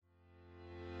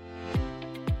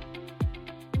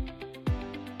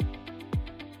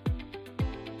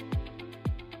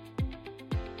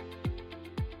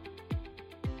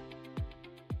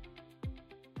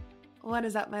What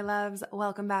is up, my loves?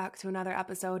 Welcome back to another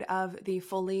episode of the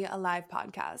Fully Alive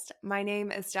podcast. My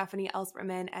name is Stephanie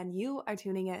Elsperman, and you are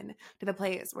tuning in to the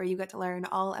place where you get to learn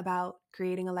all about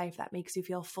creating a life that makes you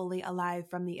feel fully alive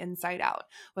from the inside out,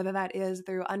 whether that is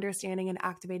through understanding and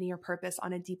activating your purpose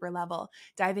on a deeper level,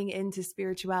 diving into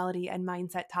spirituality and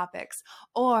mindset topics,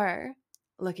 or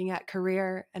looking at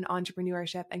career and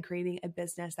entrepreneurship and creating a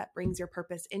business that brings your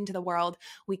purpose into the world.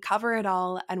 We cover it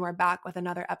all, and we're back with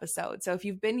another episode. So if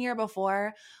you've been here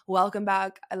before, welcome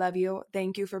back. I love you.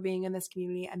 Thank you for being in this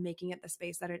community and making it the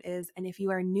space that it is. And if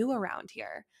you are new around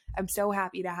here, I'm so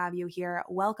happy to have you here.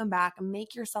 Welcome back.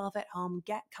 Make yourself at home.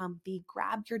 Get comfy.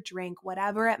 Grab your drink,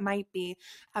 whatever it might be.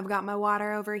 I've got my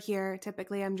water over here.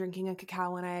 Typically, I'm drinking a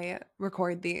cacao when I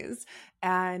record these,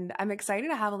 and I'm excited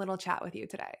to have a little chat with you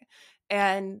today.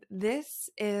 And this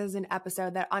is an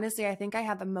episode that honestly, I think I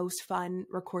had the most fun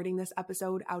recording this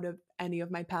episode out of any of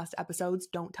my past episodes.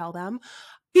 Don't tell them,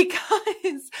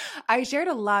 because I shared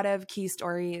a lot of key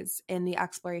stories in the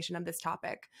exploration of this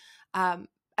topic. And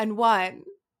one,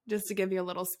 just to give you a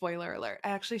little spoiler alert, I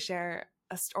actually share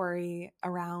a story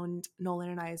around Nolan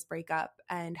and I's breakup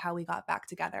and how we got back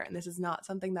together. And this is not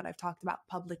something that I've talked about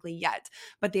publicly yet,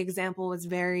 but the example was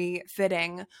very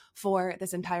fitting for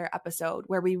this entire episode,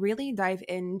 where we really dive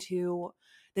into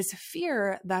this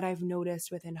fear that I've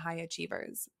noticed within high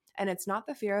achievers. And it's not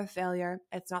the fear of failure.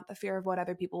 It's not the fear of what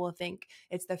other people will think.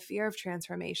 It's the fear of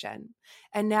transformation.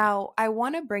 And now I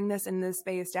want to bring this in this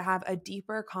space to have a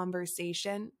deeper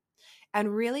conversation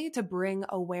and really to bring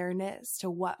awareness to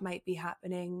what might be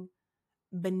happening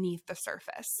beneath the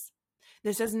surface.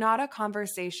 This is not a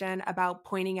conversation about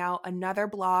pointing out another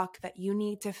block that you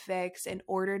need to fix in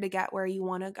order to get where you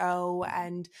want to go,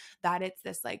 and that it's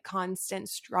this like constant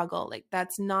struggle. Like,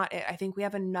 that's not it. I think we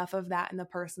have enough of that in the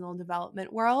personal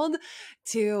development world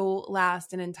to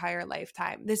last an entire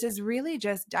lifetime. This is really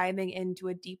just diving into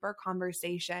a deeper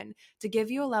conversation to give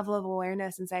you a level of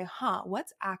awareness and say,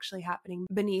 what's actually happening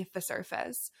beneath the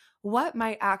surface? What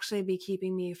might actually be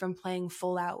keeping me from playing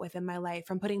full out within my life,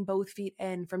 from putting both feet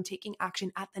in, from taking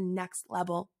action at the next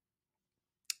level?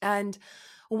 And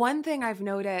one thing I've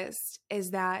noticed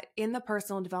is that in the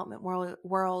personal development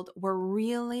world, we're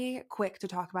really quick to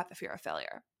talk about the fear of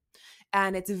failure.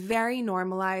 And it's very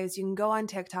normalized. You can go on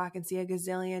TikTok and see a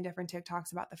gazillion different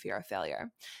TikToks about the fear of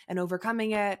failure and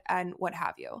overcoming it and what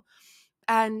have you.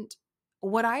 And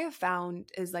what I have found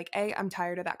is like, I'm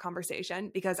tired of that conversation,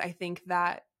 because I think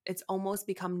that it's almost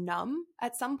become numb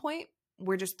at some point.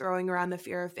 We're just throwing around the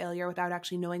fear of failure without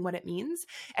actually knowing what it means.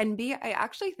 And B, I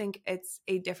actually think it's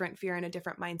a different fear and a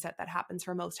different mindset that happens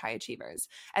for most high achievers.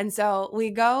 And so we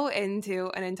go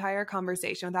into an entire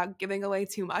conversation without giving away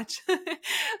too much.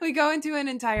 We go into an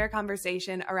entire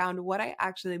conversation around what I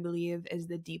actually believe is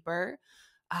the deeper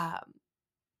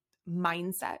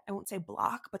mindset. I won't say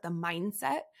block, but the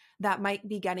mindset that might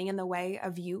be getting in the way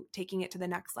of you taking it to the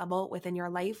next level within your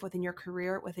life, within your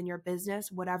career, within your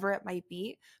business, whatever it might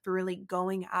be, for really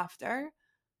going after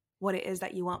what it is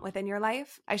that you want within your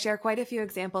life. I share quite a few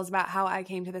examples about how I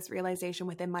came to this realization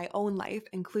within my own life,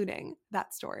 including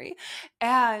that story.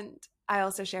 And I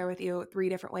also share with you 3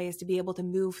 different ways to be able to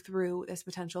move through this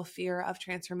potential fear of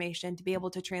transformation, to be able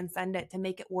to transcend it, to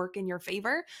make it work in your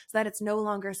favor, so that it's no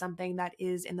longer something that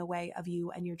is in the way of you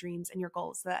and your dreams and your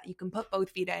goals, so that you can put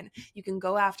both feet in, you can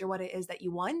go after what it is that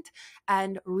you want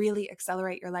and really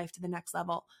accelerate your life to the next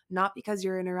level, not because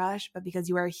you're in a rush, but because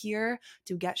you are here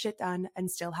to get shit done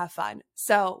and still have fun.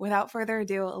 So without further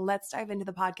ado, let's dive into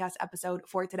the podcast episode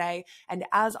for today. And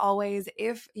as always,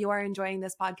 if you are enjoying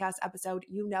this podcast episode,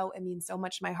 you know it means so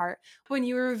much to my heart when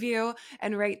you review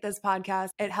and rate this podcast.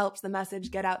 It helps the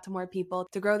message get out to more people,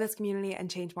 to grow this community and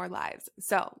change more lives.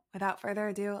 So without further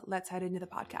ado, let's head into the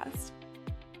podcast.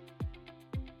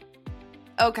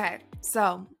 Okay,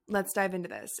 so let's dive into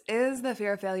this. Is the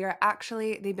fear of failure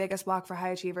actually the biggest block for high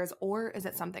achievers, or is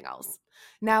it something else?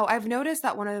 Now, I've noticed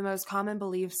that one of the most common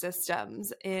belief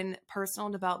systems in personal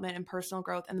development and personal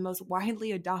growth, and the most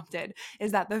widely adopted,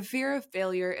 is that the fear of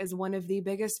failure is one of the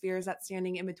biggest fears that's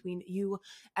standing in between you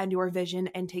and your vision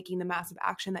and taking the massive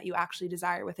action that you actually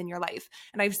desire within your life.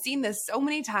 And I've seen this so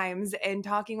many times in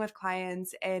talking with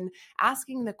clients and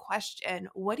asking the question,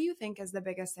 what do you think is the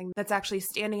biggest thing that's actually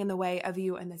standing in the way of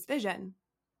you and this vision?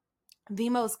 The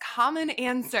most common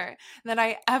answer that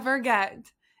I ever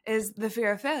get is the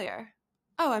fear of failure.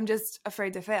 Oh, I'm just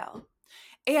afraid to fail.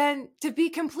 And to be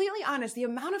completely honest, the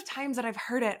amount of times that I've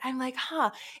heard it, I'm like,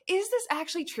 is this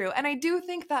actually true? And I do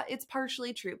think that it's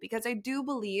partially true, because I do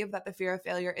believe that the fear of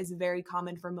failure is very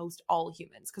common for most all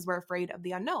humans, because we're afraid of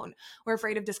the unknown. We're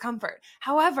afraid of discomfort.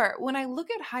 However, when I look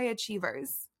at high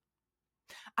achievers,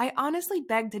 I honestly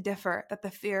beg to differ that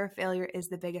the fear of failure is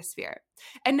the biggest fear.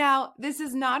 And now this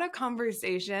is not a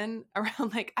conversation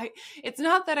around it's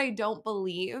not that I don't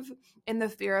believe in the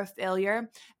fear of failure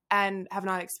and have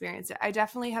not experienced it. I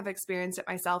definitely have experienced it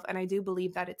myself, and I do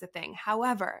believe that it's a thing.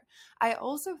 However, I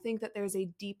also think that there's a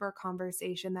deeper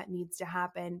conversation that needs to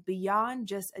happen beyond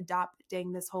just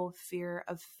adopting this whole fear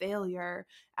of failure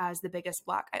as the biggest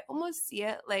block. I almost see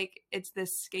it like it's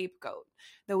this scapegoat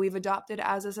that we've adopted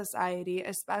as a society,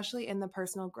 especially in the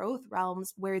personal growth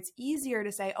realms, where it's easier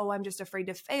to say, oh, I'm just afraid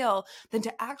to fail, than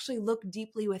to actually look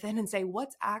deeply within and say,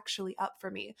 what's actually up for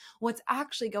me? What's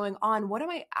actually going on? What am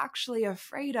I actually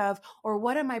afraid of? Or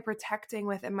what am I protecting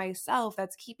within myself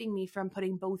that's keeping me from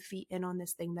putting both feet in on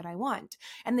this thing that I want?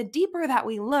 And the deeper that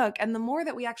we look and the more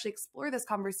that we actually explore this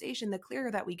conversation, the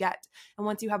clearer that we get. And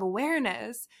once you have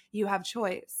awareness, you have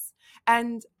choice.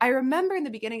 And I remember in the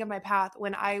beginning of my path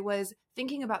when I was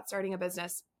thinking about starting a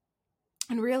business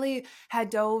and really had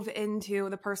dove into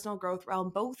the personal growth realm,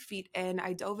 both feet in.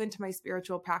 I dove into my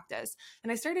spiritual practice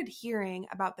and I started hearing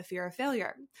about the fear of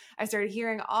failure. I started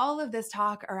hearing all of this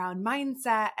talk around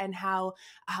mindset and how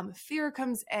fear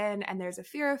comes in and there's a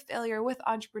fear of failure with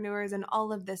entrepreneurs and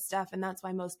all of this stuff. And that's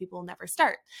why most people never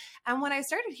start. And when I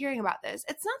started hearing about this,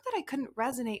 it's not that I couldn't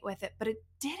resonate with it, but it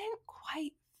didn't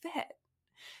quite fit.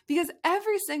 Because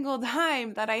every single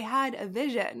time that I had a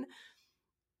vision,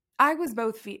 I was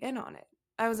both feet in on it.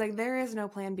 I was like, there is no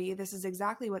plan B. This is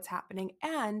exactly what's happening.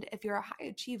 And if you're a high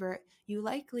achiever, you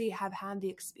likely have had the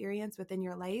experience within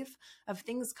your life of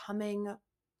things coming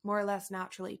more or less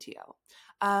naturally to you,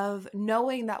 of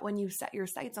knowing that when you set your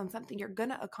sights on something, you're going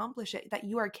to accomplish it, that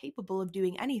you are capable of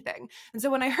doing anything. And so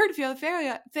when I heard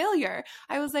failure,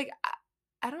 I was like,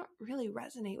 I don't really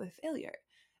resonate with failure.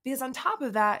 Because on top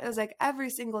of that, it was like every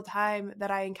single time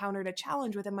that I encountered a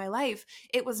challenge within my life,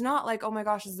 it was not like, oh my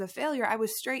gosh, this is a failure. I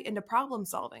was straight into problem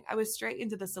solving. I was straight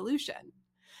into the solution.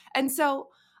 And so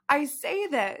I say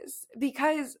this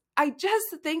because I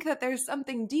just think that there's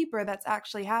something deeper that's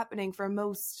actually happening for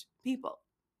most people.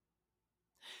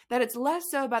 That it's less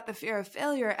so about the fear of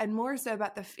failure and more so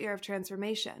about the fear of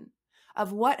transformation,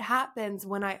 of what happens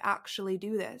when I actually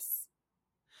do this.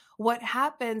 What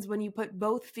happens when you put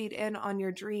both feet in on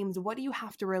your dreams? What do you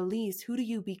have to release? Who do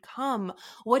you become?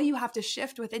 What do you have to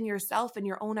shift within yourself and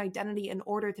your own identity in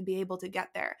order to be able to get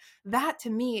there? That to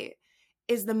me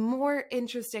is the more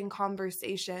interesting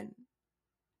conversation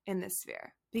in this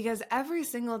sphere. Because every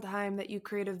single time that you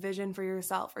create a vision for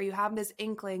yourself or you have this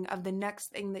inkling of the next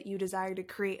thing that you desire to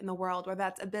create in the world, whether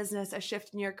that's a business, a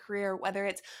shift in your career, whether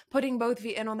it's putting both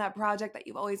feet in on that project that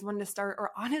you've always wanted to start,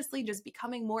 or honestly just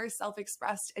becoming more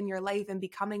self-expressed in your life and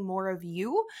becoming more of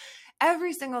you,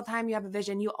 every single time you have a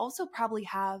vision, you also probably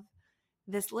have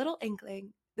this little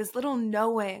inkling, this little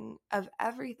knowing of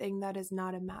everything that is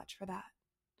not a match for that.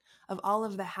 Of all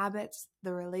of the habits,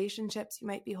 the relationships you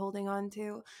might be holding on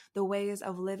to, the ways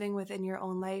of living within your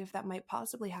own life that might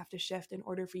possibly have to shift in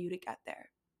order for you to get there.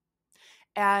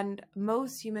 And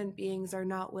most human beings are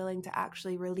not willing to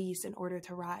actually release in order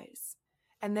to rise.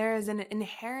 And there is an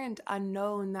inherent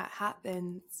unknown that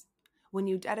happens when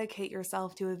you dedicate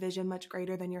yourself to a vision much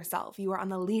greater than yourself. You are on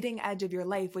the leading edge of your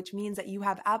life, which means that you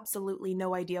have absolutely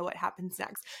no idea what happens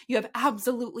next. You have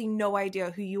absolutely no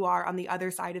idea who you are on the other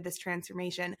side of this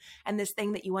transformation and this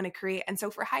thing that you want to create. And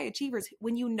so for high achievers,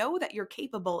 when you know that you're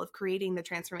capable of creating the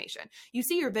transformation, you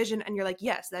see your vision and you're like,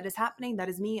 yes, that is happening. That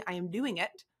is me. I am doing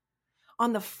it.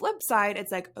 On the flip side,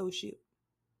 it's like, oh, shoot,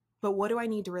 but what do I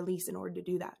need to release in order to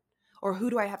do that? Or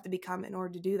who do I have to become in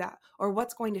order to do that? Or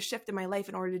what's going to shift in my life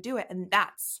in order to do it? And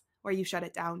that's where you shut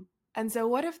it down. And so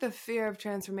what if the fear of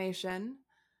transformation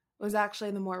was actually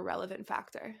the more relevant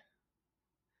factor?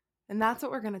 And that's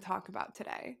what we're going to talk about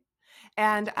today.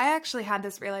 And I actually had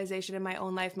this realization in my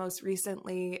own life most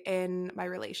recently in my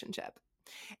relationship.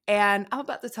 And I'm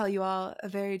about to tell you all a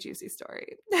very juicy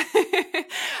story.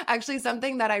 Actually,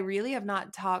 something that I really have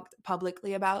not talked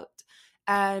publicly about.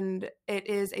 And it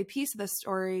is a piece of the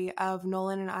story of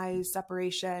Nolan and I's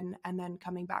separation and then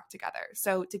coming back together.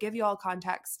 So to give you all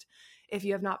context, if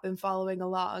you have not been following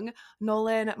along,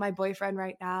 Nolan, my boyfriend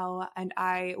right now, and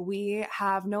we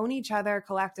have known each other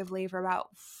collectively for about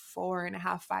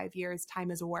 4.5, 5 years.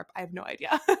 Time is a warp. I have no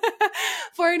idea.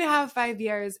 4.5, 5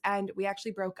 years. And we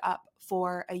actually broke up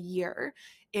for a year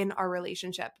in our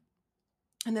relationship.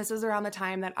 And this was around the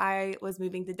time that I was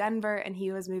moving to Denver and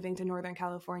he was moving to Northern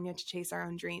California to chase our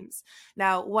own dreams.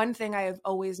 Now, one thing I have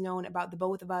always known about the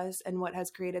both of us and what has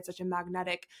created such a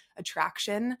magnetic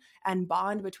attraction and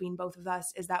bond between both of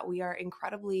us is that we are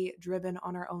incredibly driven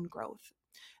on our own growth.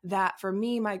 that for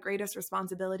me, my greatest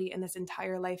responsibility in this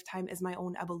entire lifetime is my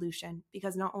own evolution,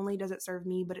 because not only does it serve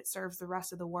me, but it serves the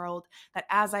rest of the world. That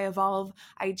as I evolve,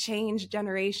 I change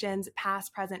generations,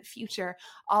 past, present, future,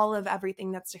 all of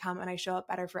everything that's to come, and I show up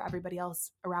better for everybody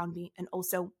else around me. And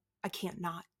also, I can't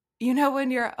not. You know, when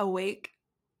you're awake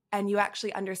and you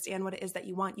actually understand what it is that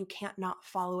you want, you can't not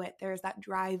follow it. There's that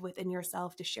drive within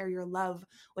yourself to share your love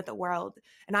with the world.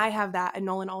 And I have that, and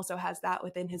Nolan also has that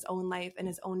within his own life and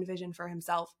his own vision for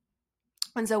himself.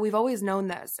 And so we've always known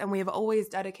this, and we have always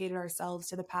dedicated ourselves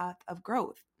to the path of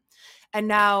growth. And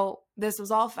now this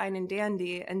was all fine and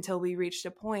dandy until we reached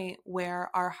a point where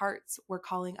our hearts were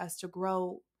calling us to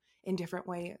grow in different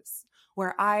ways,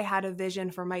 where I had a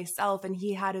vision for myself and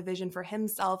he had a vision for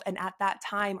himself. And at that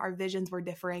time, our visions were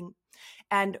differing.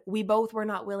 And we both were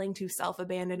not willing to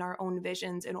self-abandon our own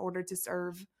visions in order to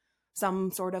serve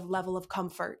some sort of level of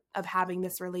comfort of having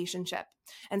this relationship.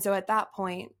 And so at that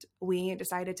point, we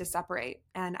decided to separate,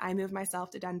 and I moved myself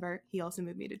to Denver. He also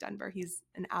moved me to Denver. He's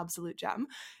an absolute gem.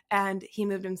 And he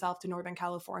moved himself to Northern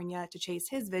California to chase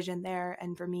his vision there,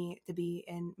 and for me to be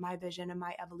in my vision and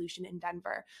my evolution in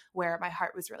Denver, where my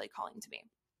heart was really calling to me.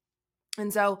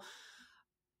 And so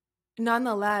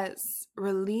nonetheless,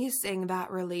 releasing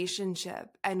that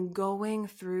relationship and going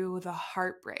through the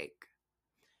heartbreak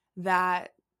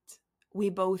that we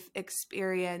both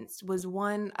experienced was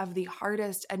one of the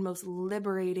hardest and most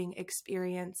liberating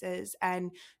experiences,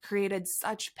 and created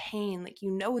such pain. Like, you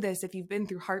know this if you've been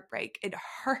through heartbreak. It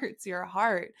hurts your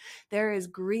heart. There is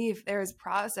grief, there is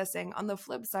processing. On the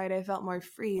flip side, I felt more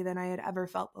free than I had ever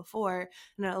felt before,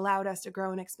 and it allowed us to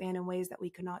grow and expand in ways that we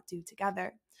could not do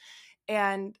together.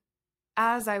 And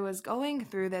as I was going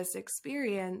through this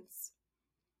experience,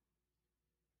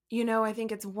 you know, I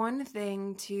think it's one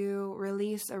thing to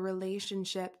release a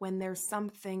relationship when there's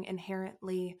something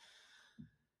inherently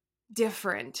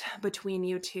different between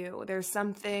you two. There's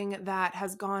something that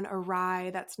has gone awry,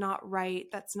 that's not right,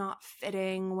 that's not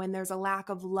fitting, when there's a lack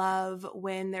of love,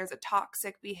 when there's a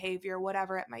toxic behavior,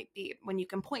 whatever it might be, when you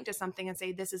can point to something and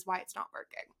say, this is why it's not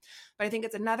working. But I think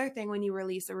it's another thing when you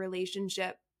release a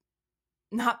relationship,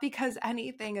 not because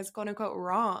anything is quote unquote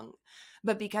wrong,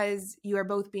 but because you are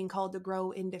both being called to grow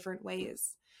in different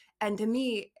ways. And to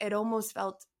me, it almost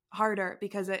felt harder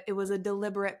because it was a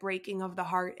deliberate breaking of the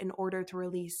heart in order to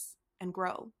release and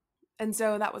grow. And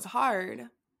so that was hard,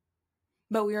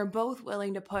 but we were both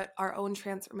willing to put our own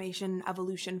transformation and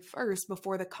evolution first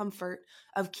before the comfort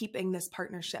of keeping this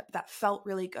partnership that felt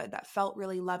really good, that felt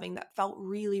really loving, that felt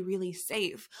really, really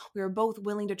safe. We were both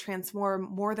willing to transform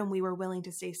more than we were willing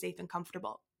to stay safe and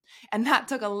comfortable. And that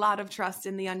took a lot of trust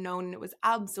in the unknown. And it was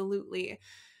absolutely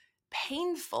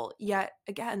painful, yet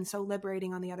again, so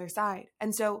liberating on the other side.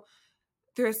 And so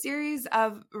through a series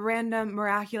of random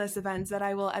miraculous events that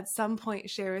I will at some point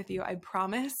share with you, I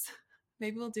promise.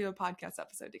 Maybe we'll do a podcast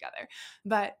episode together.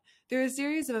 But through a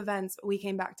series of events, we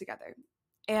came back together.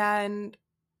 And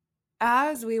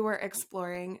as we were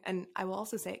exploring, and I will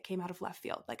also say it came out of left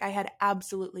field. Like, I had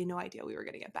absolutely no idea we were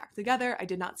going to get back together. I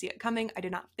did not see it coming. I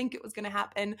did not think it was going to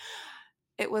happen.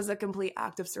 It was a complete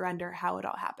act of surrender how it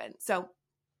all happened. So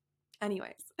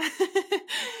anyways,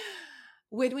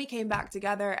 when we came back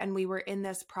together and we were in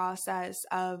this process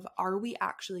of, are we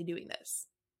actually doing this?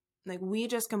 Like, we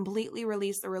just completely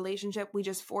released the relationship. We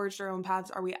just forged our own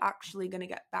paths. Are we actually going to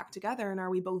get back together? And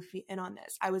are we both in on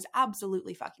this? I was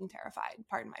absolutely fucking terrified.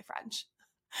 Pardon my French.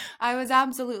 I was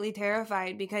absolutely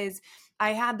terrified because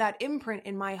I had that imprint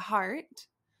in my heart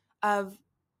of,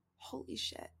 holy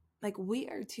shit. Like, we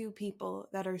are two people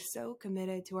that are so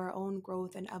committed to our own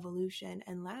growth and evolution.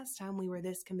 And last time we were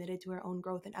this committed to our own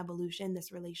growth and evolution,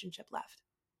 this relationship left.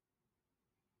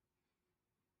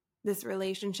 This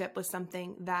relationship was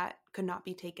something that could not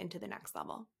be taken to the next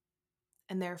level.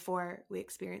 And therefore, we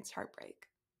experienced heartbreak.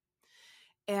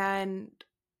 And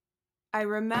I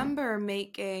remember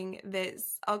making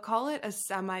this, I'll call it a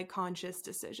semi-conscious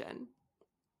decision.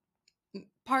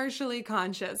 Partially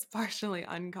conscious, partially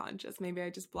unconscious. Maybe I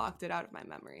just blocked it out of my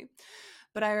memory.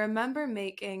 But I remember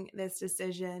making this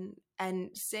decision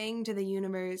and saying to the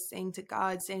universe, saying to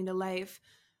God, saying to life,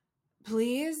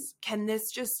 please, can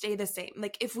this just stay the same?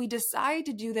 Like, if we decide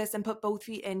to do this and put both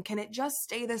feet in, can it just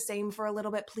stay the same for a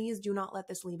little bit? Please do not let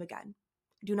this leave again.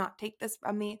 Do not take this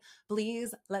from me.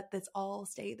 Please let this all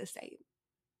stay the same.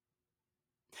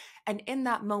 And in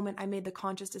that moment, I made the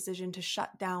conscious decision to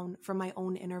shut down from my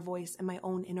own inner voice and my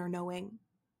own inner knowing,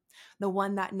 the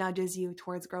one that nudges you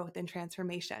towards growth and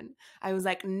transformation. I was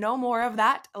like, no more of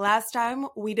that. Last time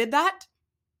we did that,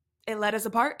 it led us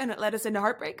apart and it led us into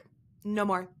heartbreak. No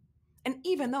more. And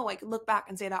even though I could look back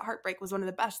and say that heartbreak was one of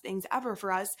the best things ever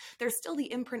for us, there's still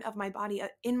the imprint of my body,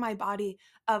 in my body,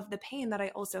 of the pain that I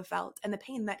also felt and the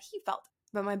pain that he felt.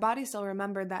 But my body still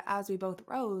remembered that as we both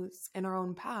rose in our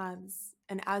own paths,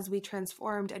 and as we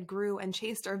transformed and grew and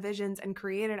chased our visions and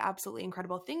created absolutely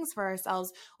incredible things for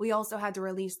ourselves, we also had to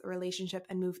release the relationship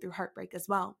and move through heartbreak as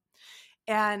well.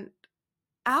 And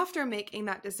after making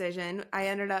that decision, I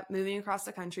ended up moving across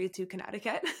the country to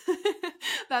Connecticut.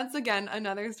 That's, again,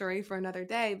 another story for another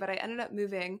day, but I ended up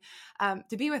moving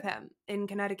to be with him in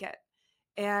Connecticut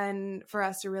and for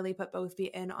us to really put both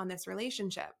feet in on this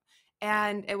relationship.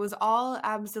 And it was all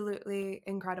absolutely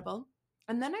incredible.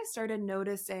 And then I started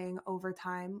noticing over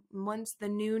time, once the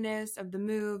newness of the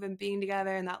move and being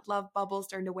together and that love bubble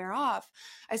started to wear off,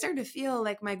 I started to feel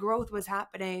like my growth was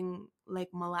happening like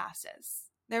molasses.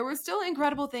 There were still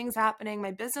incredible things happening.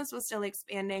 My business was still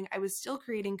expanding. I was still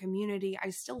creating community. I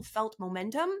still felt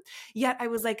momentum. Yet I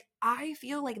was like, I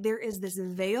feel like there is this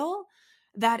veil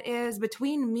that is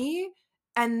between me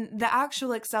and the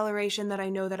actual acceleration that I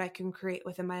know that I can create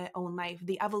within my own life,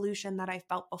 the evolution that I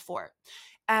felt before.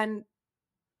 And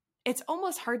it's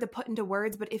almost hard to put into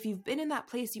words, but if you've been in that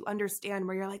place, you understand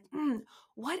where you're like,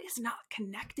 what is not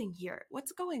connecting here?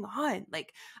 What's going on?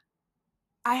 Like,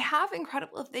 I have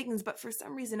incredible things, but for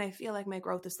some reason, I feel like my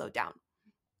growth is slowed down.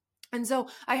 And so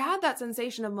I had that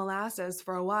sensation of molasses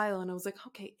for a while, and I was like,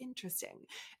 okay, interesting.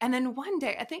 And then one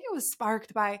day, I think it was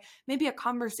sparked by maybe a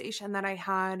conversation that I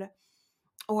had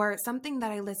or something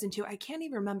that I listened to. I can't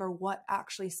even remember what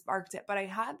actually sparked it, but I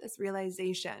had this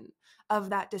realization of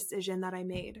that decision that I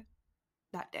made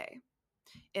that day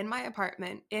in my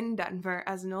apartment in Denver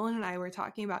as Nolan and I were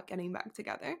talking about getting back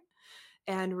together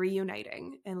and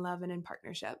reuniting in love and in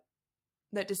partnership.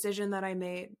 That decision that I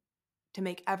made to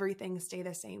make everything stay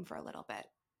the same for a little bit.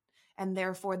 And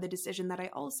therefore, the decision that I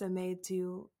also made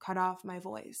to cut off my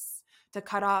voice, to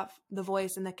cut off the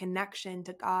voice and the connection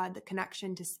to God, the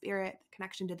connection to spirit, the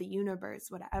connection to the universe,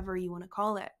 whatever you want to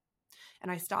call it. And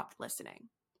I stopped listening.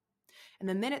 And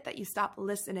the minute that you stop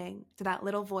listening to that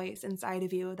little voice inside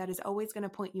of you that is always going to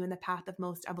point you in the path of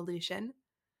most evolution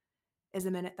is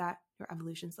the minute that your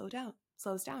evolution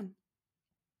slows down.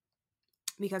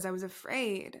 Because I was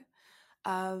afraid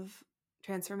of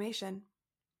transformation.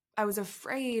 I was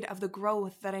afraid of the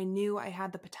growth that I knew I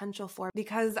had the potential for,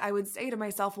 because I would say to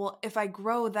myself, well, if I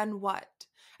grow, then what?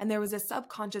 And there was a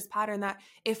subconscious pattern that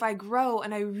if I grow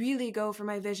and I really go for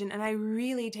my vision and I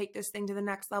really take this thing to the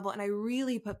next level and I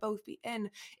really put both feet in,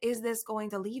 is this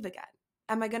going to leave again?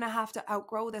 Am I going to have to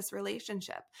outgrow this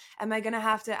relationship? Am I going to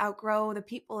have to outgrow the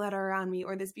people that are around me,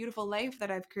 or this beautiful life that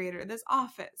I've created, or this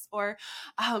office, or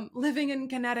living in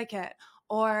Connecticut,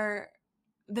 or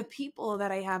the people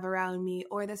that I have around me,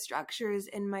 or the structures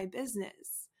in my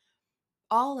business?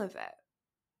 All of it.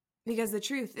 Because the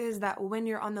truth is that when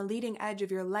you're on the leading edge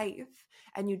of your life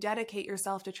and you dedicate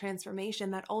yourself to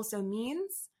transformation, that also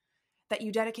means that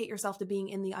you dedicate yourself to being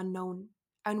in the unknown.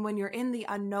 And when you're in the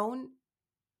unknown,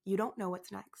 you don't know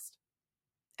what's next.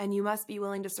 And you must be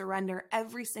willing to surrender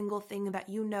every single thing that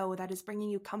you know that is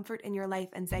bringing you comfort in your life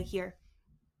and say, here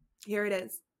it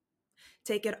is.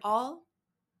 Take it all.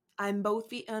 I'm both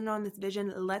feet in on this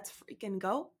vision. Let's freaking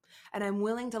go. And I'm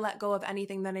willing to let go of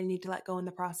anything that I need to let go in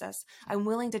the process. I'm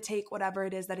willing to take whatever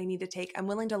it is that I need to take. I'm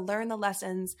willing to learn the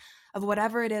lessons of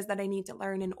whatever it is that I need to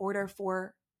learn in order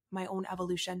for my own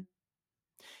evolution.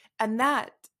 And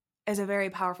that is a very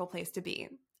powerful place to be,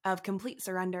 of complete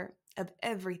surrender of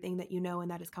everything that you know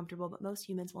and that is comfortable. But most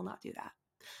humans will not do that.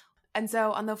 And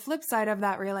so on the flip side of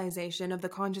that realization of the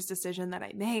conscious decision that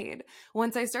I made,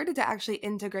 once I started to actually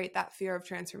integrate that fear of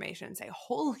transformation and say,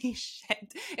 holy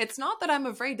shit, it's not that I'm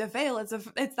afraid to fail.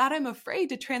 It's that I'm afraid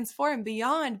to transform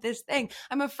beyond this thing.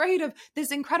 I'm afraid of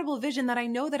this incredible vision that I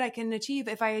know that I can achieve.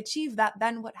 If I achieve that,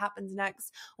 then what happens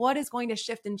next? What is going to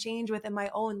shift and change within my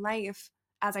own life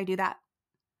as I do that?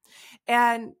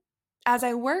 And as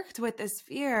I worked with this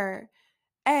fear,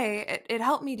 it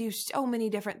helped me do so many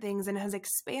different things and has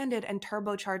expanded and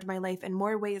turbocharged my life in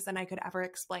more ways than I could ever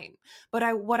explain.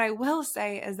 But what I will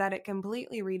say is that it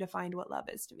completely redefined what love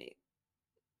is to me.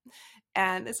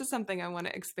 And this is something I want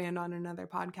to expand on in another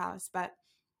podcast, but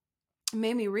it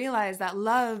made me realize that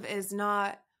love is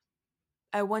not,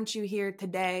 I want you here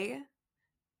today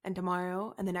and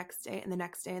tomorrow and the next day and the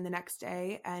next day and the next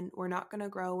day. And we're not going to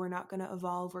grow. We're not going to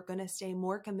evolve. We're going to stay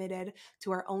more committed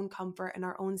to our own comfort and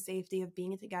our own safety of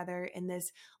being together in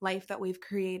this life that we've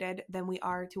created than we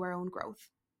are to our own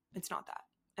growth. It's not that.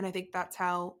 And I think that's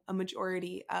how a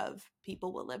majority of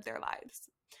people will live their lives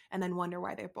and then wonder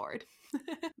why they're bored.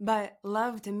 But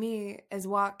love to me is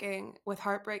walking with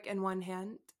heartbreak in one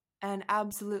hand and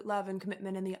absolute love and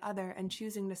commitment in the other, and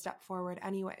choosing to step forward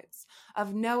anyways,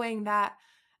 of knowing that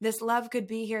this love could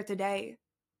be here today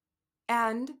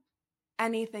and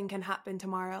anything can happen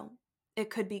tomorrow. It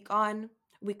could be gone.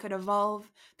 We could evolve.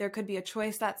 There could be a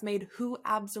choice that's made. Who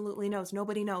absolutely knows?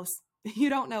 Nobody knows. You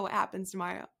don't know what happens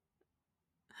tomorrow.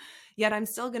 Yet I'm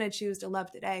still going to choose to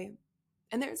love today.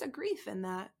 And there's a grief in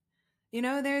that. You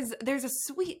know, there's a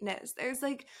sweetness. There's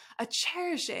like a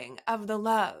cherishing of the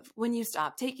love when you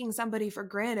stop taking somebody for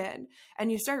granted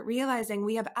and you start realizing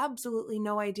we have absolutely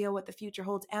no idea what the future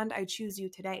holds, and I choose you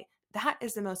today. That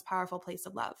is the most powerful place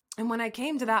of love. And when I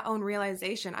came to that own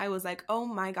realization, I was like, oh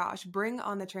my gosh, bring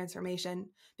on the transformation,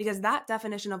 because that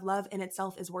definition of love in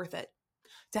itself is worth it.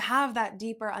 To have that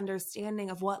deeper understanding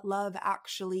of what love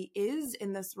actually is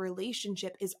in this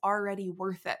relationship is already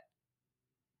worth it.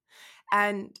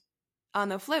 And on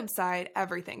the flip side,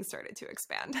 everything started to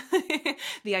expand.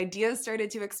 The ideas started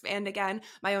to expand again.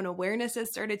 My own awarenesses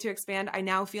started to expand. I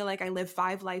now feel like I live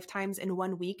 5 lifetimes in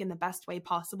 1 week in the best way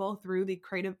possible through the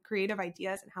creative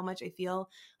ideas and how much I feel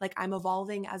like I'm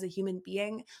evolving as a human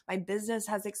being. My business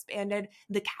has expanded.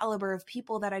 The caliber of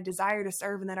people that I desire to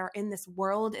serve and that are in this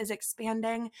world is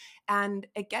expanding. And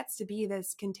it gets to be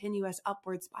this continuous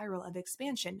upward spiral of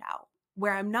expansion now,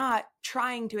 where I'm not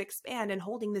trying to expand and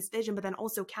holding this vision, but then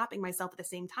also capping myself at the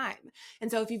same time.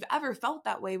 And so if you've ever felt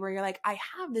that way, where you're like, I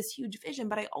have this huge vision,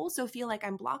 but I also feel like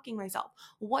I'm blocking myself.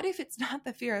 What if it's not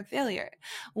the fear of failure?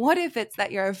 What if it's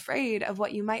that you're afraid of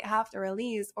what you might have to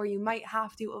release or you might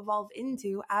have to evolve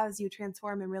into as you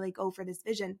transform and really go for this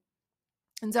vision?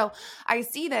 And so I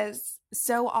see this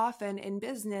so often in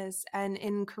business and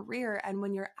in career, and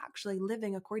when you're actually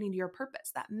living according to your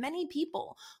purpose, that many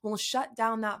people will shut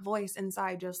down that voice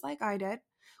inside, just like I did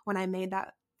when I made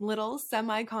that little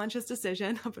semi-conscious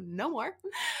decision of no more.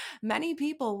 Many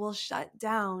people will shut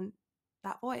down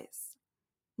that voice,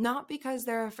 not because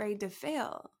they're afraid to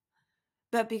fail,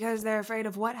 but because they're afraid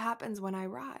of what happens when I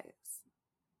rise.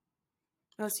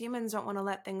 Most humans don't want to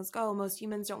let things go. Most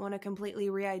humans don't want to completely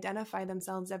re-identify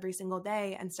themselves every single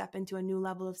day and step into a new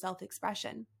level of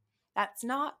self-expression. That's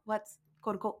not what's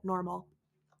quote unquote normal,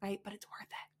 right? But it's worth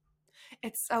it.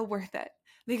 It's so worth it,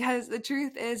 because the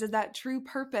truth is that true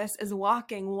purpose is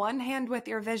walking one hand with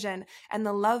your vision and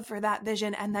the love for that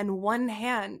vision, and then one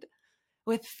hand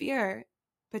with fear,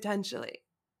 potentially.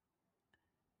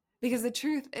 Because the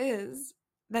truth is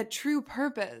that true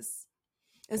purpose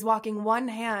is walking one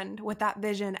hand with that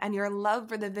vision and your love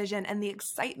for the vision and the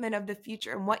excitement of the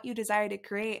future and what you desire to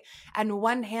create, and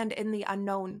one hand in the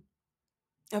unknown.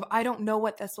 If I don't know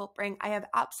what this will bring, I have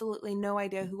absolutely no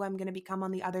idea who I'm going to become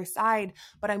on the other side,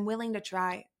 but I'm willing to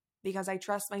try because I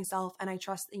trust myself and I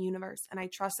trust the universe and I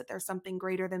trust that there's something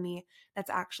greater than me that's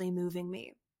actually moving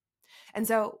me. And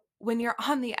so when you're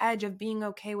on the edge of being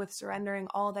okay with surrendering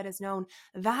all that is known,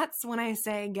 that's when I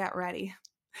say, get ready.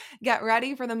 Get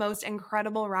ready for the most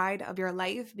incredible ride of your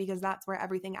life, because that's where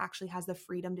everything actually has the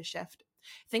freedom to shift.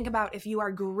 Think about if you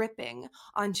are gripping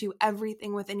onto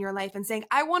everything within your life and saying,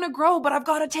 I want to grow, but I've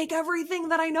got to take everything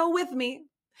that I know with me.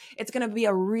 It's going to be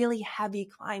a really heavy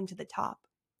climb to the top.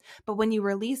 But when you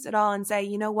release it all and say,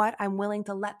 you know what, I'm willing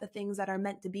to let the things that are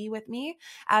meant to be with me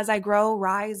as I grow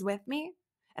rise with me,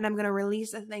 and I'm going to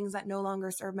release the things that no longer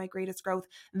serve my greatest growth,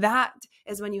 that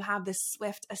is when you have this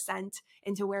swift ascent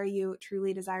into where you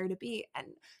truly desire to be. And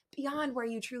beyond where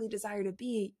you truly desire to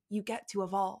be, you get to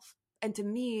evolve. And to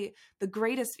me, the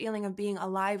greatest feeling of being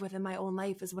alive within my own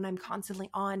life is when I'm constantly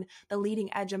on the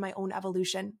leading edge of my own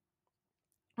evolution.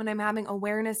 When I'm having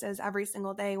awarenesses every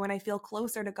single day, when I feel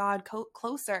closer to God,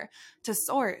 closer to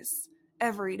source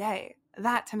every day,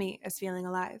 that to me is feeling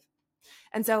alive.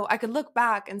 And so I could look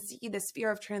back and see this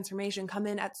fear of transformation come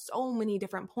in at so many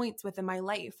different points within my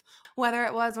life, whether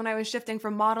it was when I was shifting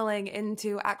from modeling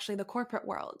into actually the corporate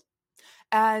world.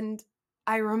 And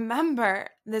I remember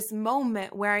this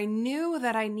moment where I knew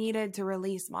that I needed to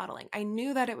release modeling. I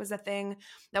knew that it was a thing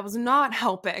that was not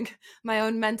helping my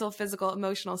own mental, physical,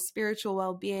 emotional, spiritual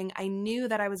well-being. I knew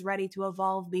that I was ready to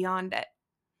evolve beyond it.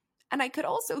 And I could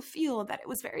also feel that it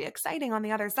was very exciting on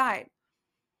the other side.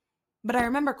 But I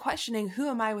remember questioning, who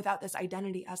am I without this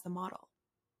identity as the model?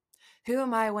 Who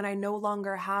am I when I no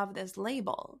longer have this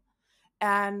label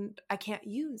and I can't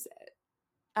use it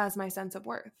as my sense of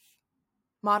worth?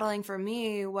 Modeling for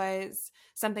me was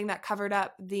something that covered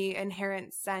up the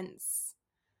inherent sense,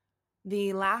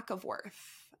 the lack of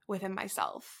worth within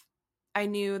myself. I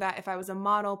knew that if I was a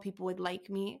model, people would like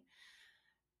me.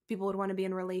 People would want to be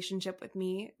in a relationship with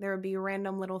me. There would be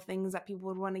random little things that people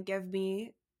would want to give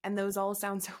me. And those all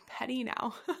sound so petty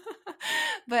now.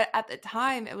 But at the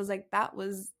time, it was like that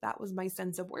was my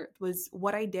sense of worth, was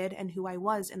what I did and who I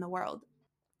was in the world.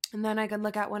 And then I could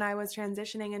look at when I was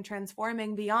transitioning and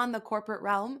transforming beyond the corporate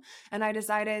realm, and I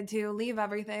decided to leave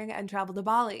everything and travel to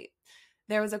Bali.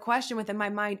 There was a question within my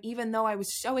mind, even though I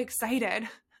was so excited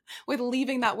with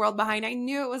leaving that world behind. I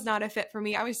knew it was not a fit for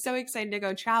me. I was so excited to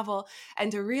go travel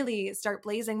and to really start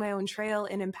blazing my own trail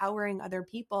in empowering other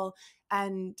people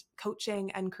and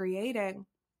coaching and creating.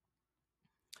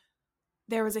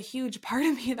 There was a huge part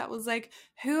of me that was like,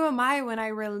 who am I when I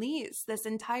release this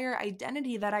entire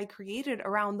identity that I created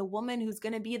around the woman who's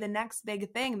going to be the next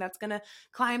big thing, that's going to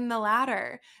climb the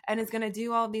ladder and is going to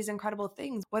do all these incredible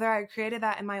things, whether I created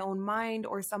that in my own mind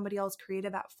or somebody else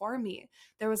created that for me.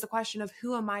 There was the question of,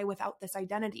 who am I without this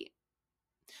identity?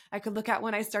 I could look at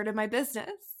when I started my business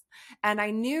and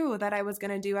I knew that I was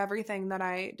going to do everything that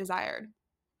I desired.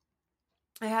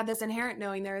 I had this inherent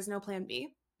knowing there is no plan B,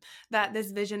 that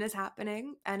this vision is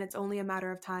happening and it's only a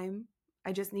matter of time.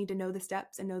 I just need to know the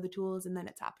steps and know the tools, and then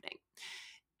it's happening.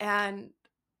 And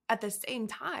at the same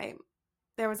time,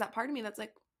 there was that part of me that's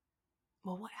like,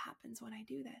 well, what happens when I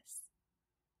do this?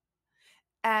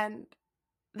 And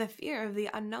the fear of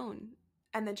the unknown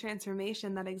and the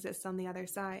transformation that exists on the other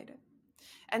side.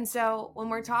 And so when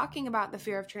we're talking about the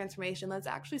fear of transformation, let's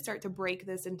actually start to break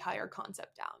this entire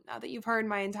concept down. Now that you've heard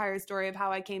my entire story of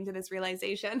how I came to this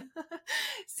realization,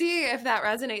 see if that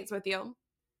resonates with you.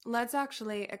 Let's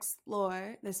actually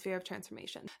explore this fear of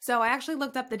transformation. So I actually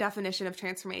looked up the definition of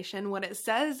transformation, what it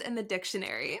says in the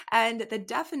dictionary. And the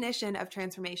definition of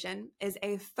transformation is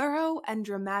a thorough and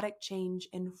dramatic change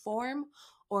in form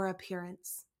or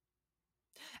appearance.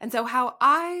 And so how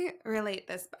I relate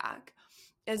this back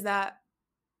is that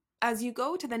as you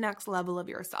go to the next level of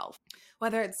yourself,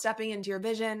 whether it's stepping into your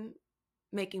vision,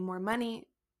 making more money,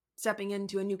 stepping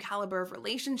into a new caliber of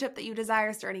relationship that you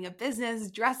desire, starting a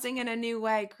business, dressing in a new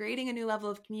way, creating a new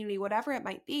level of community, whatever it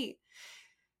might be,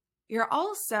 you're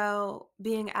also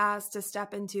being asked to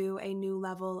step into a new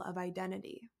level of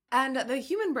identity. And the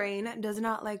human brain does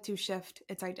not like to shift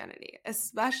its identity,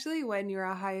 especially when you're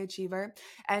a high achiever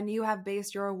and you have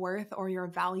based your worth or your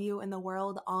value in the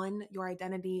world on your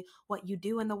identity, what you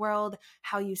do in the world,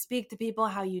 how you speak to people,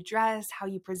 how you dress, how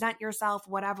you present yourself,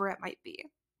 whatever it might be.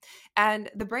 And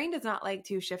the brain does not like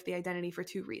to shift the identity for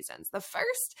two reasons. The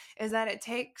first is that it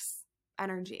takes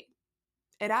energy.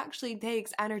 It actually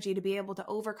takes energy to be able to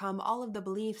overcome all of the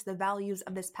beliefs, the values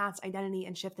of this past identity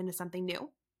and shift into something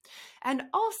new. And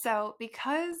also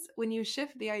because when you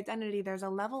shift the identity, there's a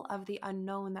level of the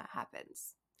unknown that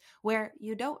happens where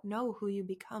you don't know who you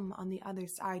become on the other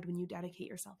side when you dedicate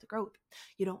yourself to growth.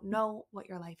 You don't know what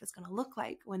your life is going to look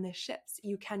like when this shifts.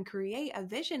 You can create a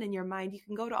vision in your mind. You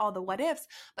can go to all the what ifs,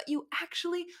 but you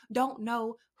actually don't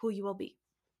know who you will be.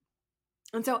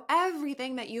 And so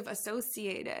everything that you've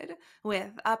associated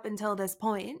with up until this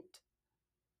point,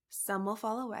 some will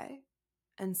fall away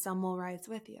and some will rise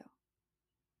with you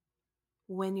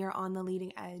when you're on the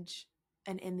leading edge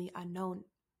and in the unknown.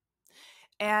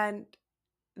 And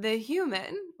the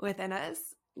human within us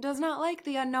does not like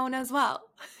the unknown as well,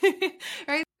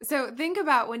 right? So think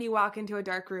about when you walk into a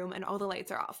dark room and all the lights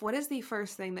are off. What is the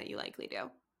first thing that you likely do?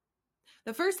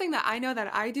 The first thing that I know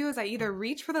that I do is I either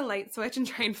reach for the light switch and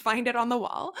try and find it on the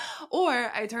wall, or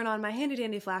I turn on my handy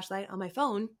dandy flashlight on my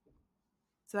phone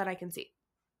so that I can see.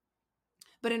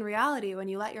 But in reality, when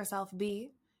you let yourself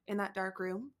be in that dark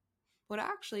room, what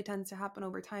actually tends to happen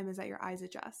over time is that your eyes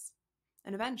adjust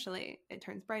and eventually it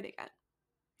turns bright again.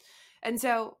 And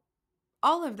so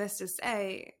all of this to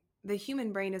say, the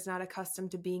human brain is not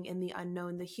accustomed to being in the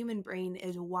unknown. The human brain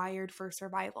is wired for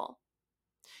survival.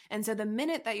 And so the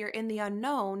minute that you're in the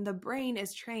unknown, the brain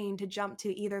is trained to jump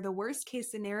to either the worst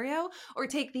case scenario or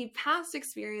take the past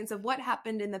experience of what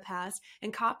happened in the past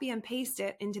and copy and paste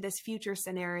it into this future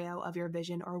scenario of your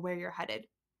vision or where you're headed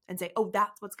and say, oh,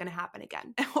 that's what's going to happen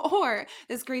again. Or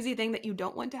this crazy thing that you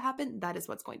don't want to happen, that is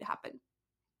what's going to happen.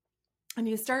 And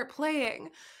you start playing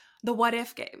the what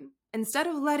if game. Instead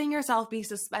of letting yourself be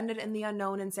suspended in the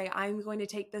unknown and say, I'm going to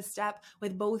take this step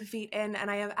with both feet in and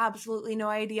I have absolutely no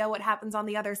idea what happens on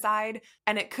the other side.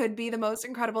 And it could be the most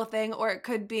incredible thing, or it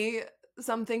could be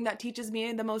something that teaches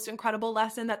me the most incredible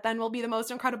lesson that then will be the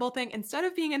most incredible thing. Instead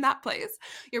of being in that place,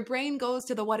 your brain goes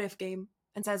to the what if game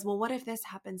and says, well, what if this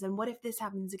happens? And what if this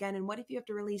happens again? And what if you have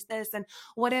to release this? And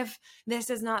what if this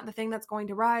is not the thing that's going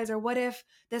to rise? Or what if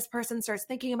this person starts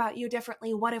thinking about you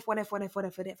differently? What if?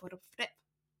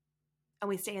 And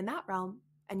we stay in that realm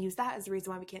and use that as the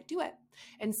reason why we can't do it,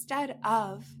 instead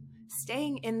of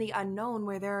staying in the unknown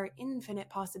where there are infinite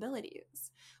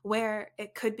possibilities, where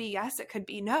it could be yes, it could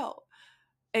be no.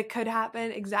 It could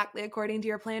happen exactly according to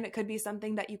your plan. It could be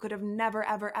something that you could have never,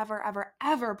 ever, ever, ever,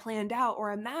 ever planned out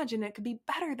or imagined. It could be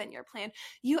better than your plan.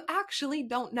 You actually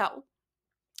don't know.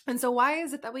 And so why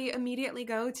is it that we immediately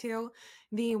go to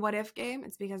the what if game?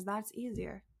 It's because that's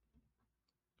easier.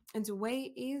 It's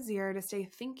way easier to stay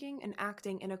thinking and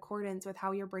acting in accordance with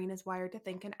how your brain is wired to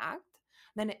think and act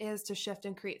than it is to shift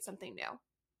and create something new.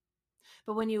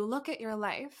 But when you look at your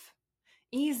life,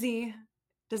 easy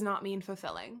does not mean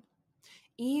fulfilling.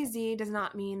 Easy does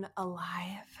not mean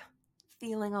alive,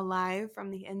 feeling alive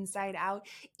from the inside out.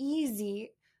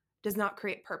 Easy does not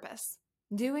create purpose.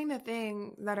 Doing the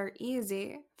things that are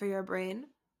easy for your brain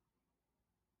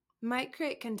might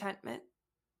create contentment,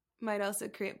 might also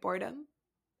create boredom.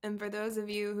 And for those of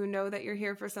you who know that you're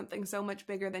here for something so much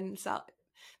bigger than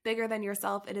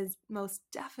yourself, it is most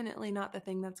definitely not the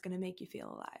thing that's going to make you feel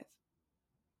alive.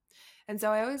 And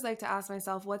so I always like to ask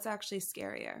myself, what's actually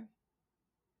scarier?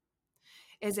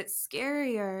 Is it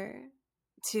scarier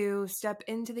to step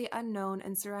into the unknown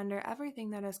and surrender everything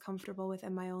that is comfortable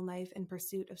within my own life in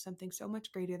pursuit of something so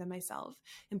much greater than myself,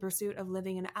 in pursuit of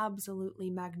living an absolutely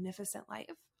magnificent life?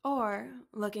 Or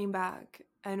looking back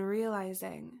and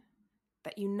realizing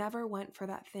that you never went for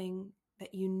that thing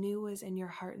that you knew was in your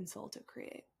heart and soul to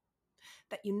create?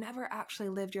 That you never actually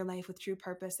lived your life with true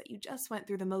purpose, that you just went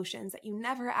through the motions, that you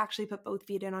never actually put both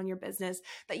feet in on your business,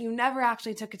 that you never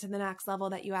actually took it to the next level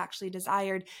that you actually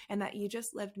desired, and that you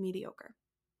just lived mediocre.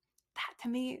 That to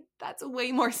me, that's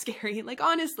way more scary. Like,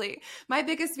 honestly, my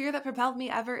biggest fear that propelled me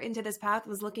ever into this path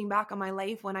was looking back on my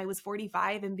life when I was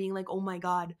 45 and being like, oh my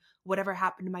God, whatever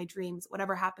happened to my dreams,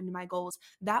 whatever happened to my goals.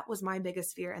 That was my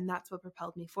biggest fear, and that's what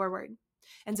propelled me forward.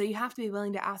 And so you have to be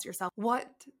willing to ask yourself, what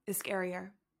is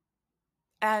scarier?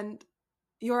 And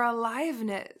your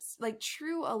aliveness, like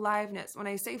true aliveness, when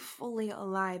I say fully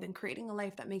alive and creating a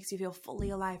life that makes you feel fully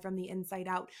alive from the inside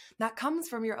out, that comes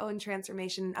from your own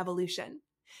transformation and evolution.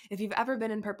 If you've ever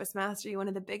been in Purpose Mastery, one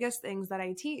of the biggest things that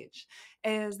I teach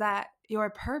is that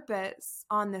your purpose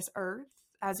on this earth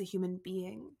as a human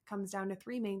being comes down to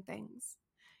three main things.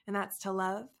 And that's to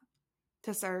love,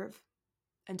 to serve,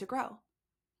 and to grow.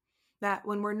 That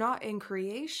when we're not in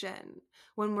creation,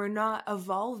 when we're not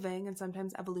evolving, and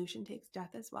sometimes evolution takes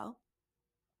death as well,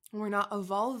 when we're not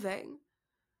evolving,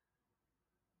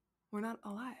 we're not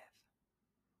alive.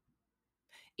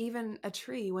 Even a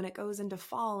tree, when it goes into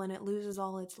fall and it loses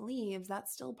all its leaves,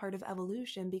 that's still part of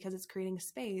evolution because it's creating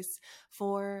space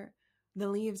for the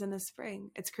leaves in the spring.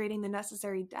 It's creating the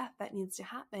necessary death that needs to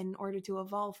happen in order to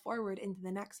evolve forward into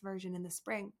the next version in the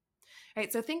spring.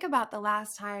 Right? So think about the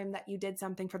last time that you did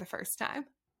something for the first time.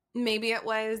 Maybe it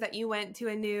was that you went to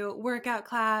a new workout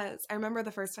class. I remember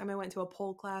the first time I went to a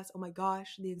pole class. Oh my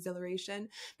gosh, the exhilaration.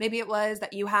 Maybe it was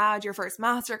that you had your first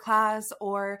master class,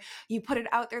 or you put it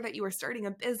out there that you were starting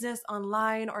a business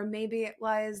online, or maybe it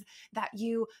was that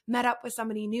you met up with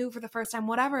somebody new for the first time,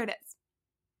 whatever it is.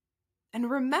 And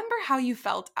remember how you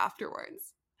felt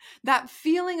afterwards. That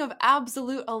feeling of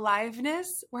absolute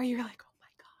aliveness where you're like, oh my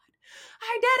God,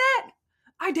 I did it.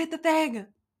 I did the thing.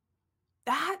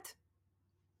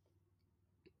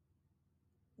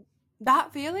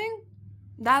 That feeling,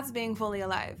 that's being fully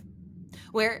alive.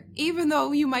 Where even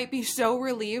though you might be so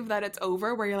relieved that it's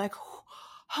over, where you're like,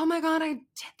 oh my God, I did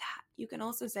that. You can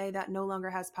also say that no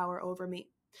longer has power over me.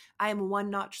 I am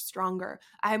one notch stronger.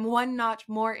 I am one notch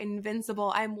more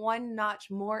invincible. I'm one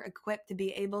notch more equipped to be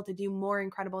able to do more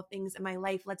incredible things in my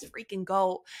life. Let's freaking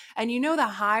go. And you know the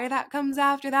high that comes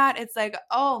after that? It's like,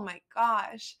 oh my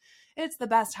gosh, it's the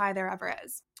best high there ever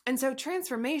is. And so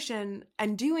transformation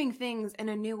and doing things in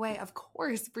a new way, of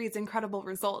course, breeds incredible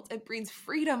results. It breeds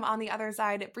freedom on the other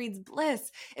side. It breeds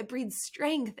bliss. It breeds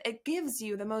strength. It gives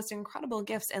you the most incredible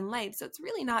gifts in life. So it's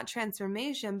really not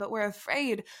transformation, but we're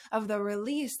afraid of the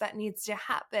release that needs to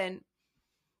happen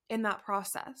in that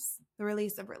process. The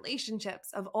release of relationships,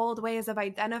 of old ways of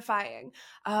identifying,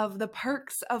 of the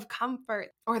perks of comfort,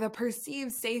 or the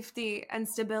perceived safety and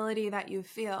stability that you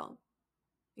feel.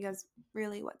 Because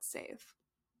really, what's safe?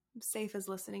 Safe as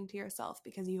listening to yourself,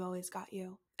 because you've always got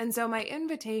you. And so my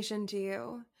invitation to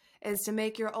you is to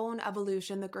make your own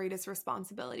evolution the greatest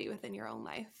responsibility within your own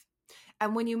life.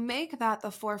 And when you make that the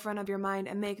forefront of your mind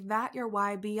and make that your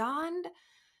why, beyond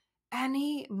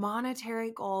any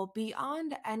monetary goal,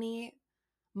 beyond any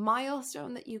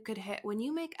milestone that you could hit, when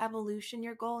you make evolution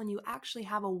your goal and you actually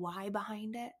have a why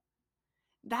behind it,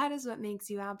 that is what makes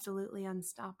you absolutely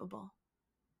unstoppable.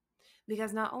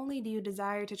 Because not only do you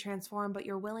desire to transform, but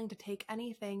you're willing to take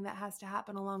anything that has to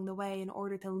happen along the way in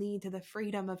order to lead to the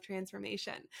freedom of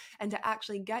transformation and to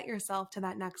actually get yourself to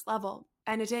that next level.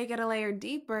 And to take it a layer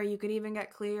deeper, you could even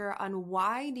get clear on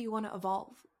why do you want to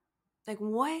evolve? Like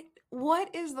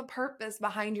what is the purpose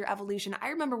behind your evolution? I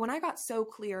remember when I got so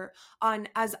clear on,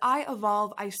 as I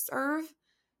evolve, I serve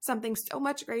something so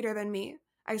much greater than me.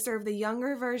 I serve the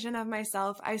younger version of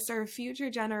myself. I serve future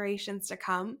generations to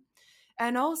come.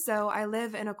 And also, I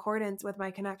live in accordance with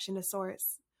my connection to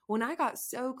source. When I got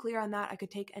so clear on that, I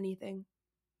could take anything.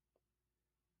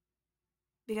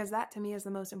 Because that to me is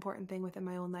the most important thing within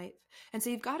my own life. And so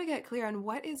you've got to get clear on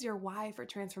what is your why for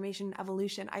transformation and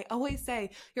evolution. I always say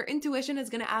your intuition is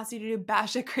going to ask you to do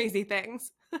batshit crazy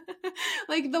things.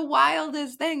 Like the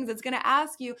wildest things. It's going to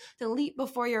ask you to leap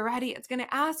before you're ready. It's going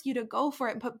to ask you to go for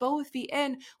it and put both feet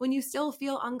in when you still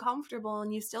feel uncomfortable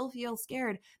and you still feel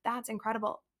scared. That's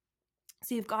incredible.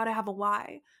 So you've got to have a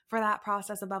why for that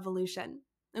process of evolution.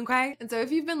 Okay. And so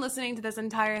if you've been listening to this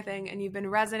entire thing and you've been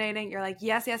resonating, you're like,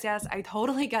 yes, yes, yes, I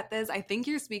totally get this. I think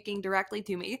you're speaking directly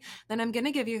to me. Then I'm going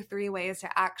to give you 3 ways to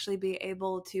actually be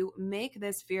able to make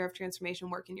this fear of transformation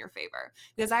work in your favor.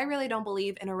 Because I really don't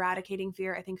believe in eradicating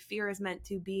fear. I think fear is meant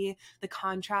to be the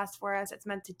contrast for us. It's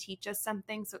meant to teach us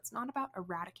something. So it's not about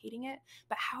eradicating it,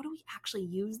 but how do we actually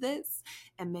use this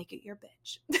and make it your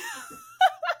bitch?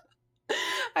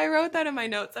 I wrote that in my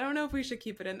notes. I don't know if we should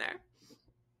keep it in there.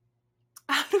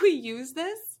 How do we use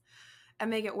this and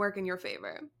make it work in your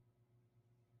favor?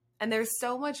 And there's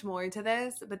so much more to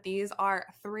this, but these are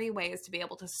 3 ways to be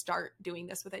able to start doing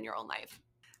this within your own life.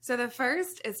 So the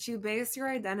first is to base your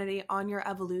identity on your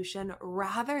evolution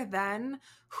rather than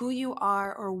who you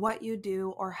are or what you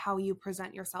do or how you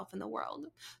present yourself in the world.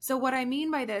 So what I mean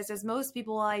by this is most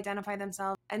people will identify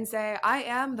themselves and say, I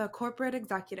am the corporate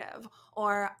executive,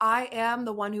 or I am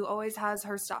the one who always has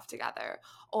her stuff together,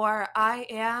 or I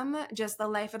am just the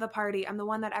life of the party. I'm the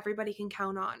one that everybody can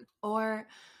count on, or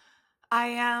I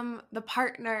am the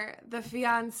partner, the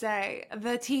fiance,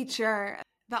 the teacher,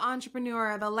 the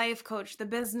entrepreneur, the life coach, the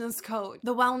business coach,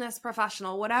 the wellness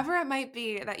professional, whatever it might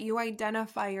be that you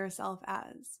identify yourself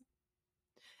as.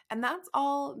 And that's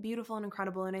all beautiful and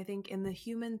incredible. And I think in the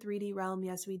human 3D realm,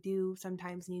 yes, we do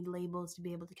sometimes need labels to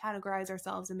be able to categorize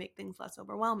ourselves and make things less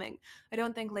overwhelming. I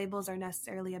don't think labels are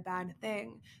necessarily a bad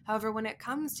thing. However, when it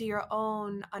comes to your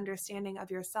own understanding of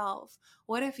yourself,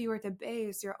 what if you were to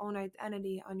base your own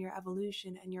identity on your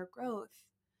evolution and your growth,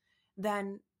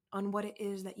 then on what it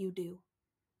is that you do?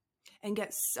 And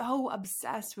get so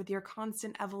obsessed with your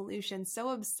constant evolution, so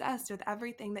obsessed with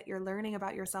everything that you're learning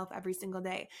about yourself every single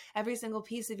day, every single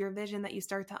piece of your vision that you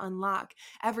start to unlock,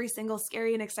 every single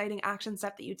scary and exciting action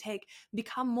step that you take.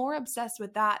 Become more obsessed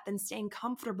with that than staying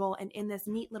comfortable and in this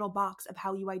neat little box of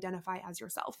how you identify as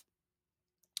yourself.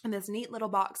 In this neat little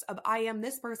box of I am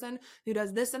this person who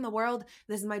does this in the world.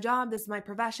 This is my job. This is my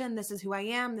profession. This is who I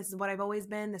am. This is what I've always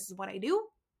been. This is what I do.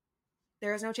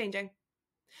 There is no changing.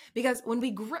 Because when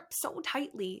we grip so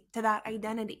tightly to that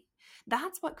identity,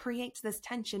 that's what creates this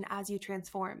tension as you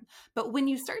transform. But when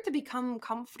you start to become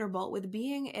comfortable with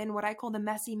being in what I call the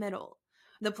messy middle,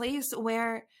 the place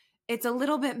where it's a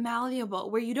little bit malleable,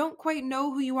 where you don't quite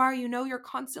know who you are, you know you're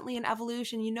constantly in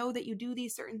evolution, you know that you do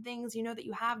these certain things, you know that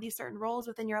you have these certain roles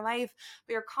within your life,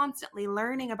 but you're constantly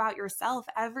learning about yourself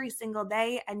every single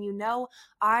day, and you know,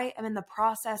 I am in the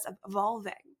process of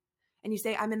evolving. And you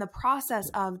say, I'm in the process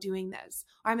of doing this,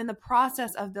 or I'm in the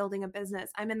process of building a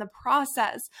business, I'm in the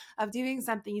process of doing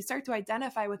something, you start to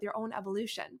identify with your own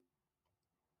evolution.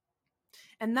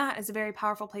 And that is a very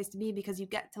powerful place to be because you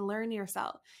get to learn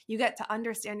yourself. You get to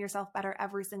understand yourself better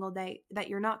every single day, that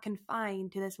you're not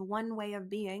confined to this one way of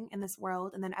being in this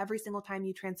world. And then every single time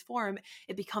you transform,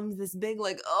 it becomes this big,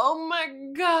 like, oh my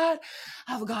God,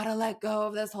 I've got to let go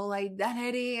of this whole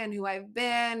identity and who I've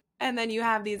been. And then you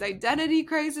have these identity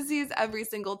crises every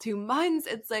single 2 months.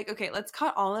 It's like, okay, let's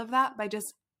cut all of that by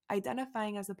just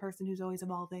identifying as the person who's always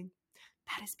evolving.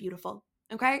 That is beautiful.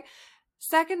 Okay.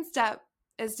 Second step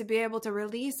is to be able to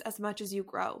release as much as you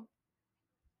grow.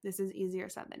 This is easier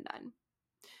said than done.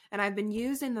 And I've been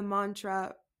using the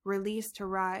mantra, release to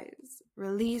rise,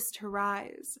 release to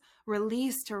rise,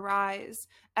 release to rise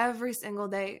every single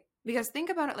day. Because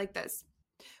think about it like this.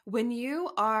 When you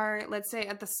are, let's say,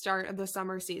 at the start of the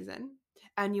summer season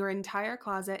and your entire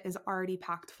closet is already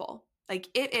packed full, like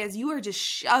it is, you are just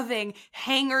shoving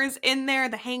hangers in there.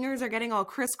 The hangers are getting all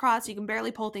crisscrossed. You can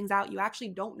barely pull things out. You actually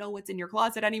don't know what's in your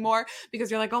closet anymore because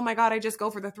you're like, oh my God, I just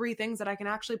go for the 3 things that I can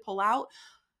actually pull out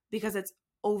because it's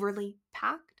overly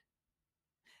packed.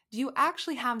 Do you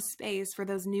actually have space for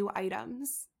those new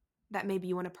items that maybe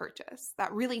you want to purchase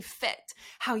that really fit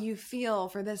how you feel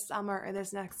for this summer or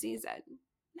this next season?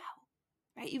 No,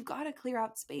 right? You've got to clear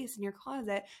out space in your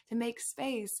closet to make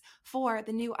space for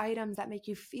the new items that make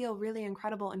you feel really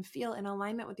incredible and feel in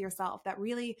alignment with yourself, that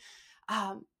really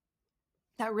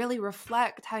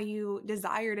reflect how you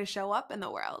desire to show up in the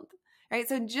world, right?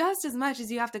 So just as much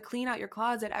as you have to clean out your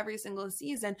closet every single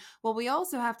season, what we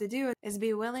also have to do is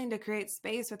be willing to create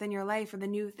space within your life for the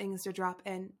new things to drop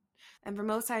in. And for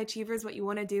most high achievers, what you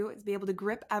want to do is be able to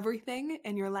grip everything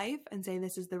in your life and say,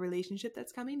 this is the relationship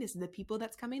that's coming. This is the people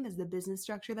that's coming. This is the business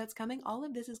structure that's coming. All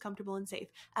of this is comfortable and safe.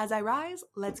 As I rise,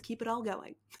 let's keep it all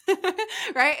going.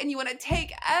 Right? And you want to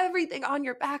take everything on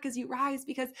your back as you rise,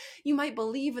 because you might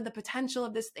believe in the potential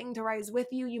of this thing to rise with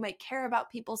you. You might care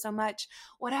about people so much,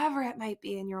 whatever it might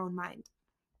be in your own mind.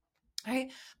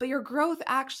 Right? But your growth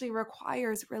actually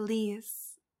requires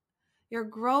release. Your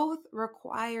growth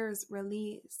requires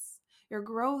release. Your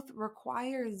growth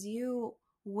requires you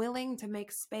willing to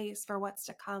make space for what's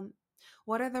to come.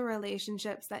 What are the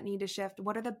relationships that need to shift?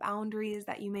 What are the boundaries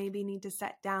that you maybe need to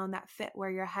set down that fit where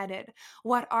you're headed?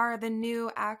 What are the new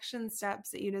action steps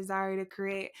that you desire to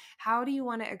create? How do you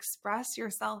want to express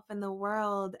yourself in the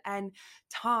world and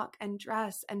talk and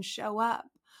dress and show up?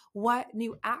 What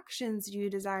new actions do you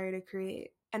desire to create?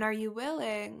 And are you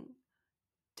willing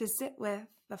to sit with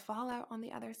the fallout on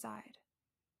the other side?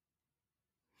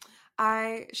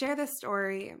 I share this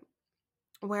story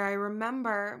where I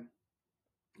remember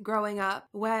growing up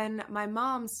when my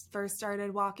mom first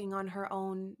started walking on her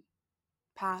own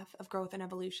path of growth and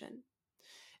evolution.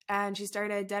 And she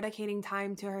started dedicating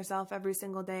time to herself every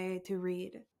single day to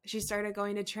read. She started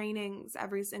going to trainings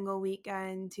every single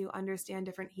weekend to understand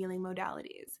different healing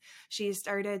modalities. She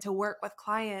started to work with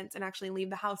clients and actually leave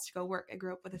the house to go work. I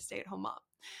grew up with a stay-at-home mom.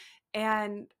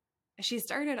 And she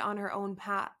started on her own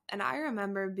path. And I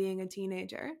remember being a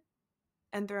teenager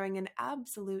and throwing an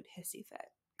absolute hissy fit,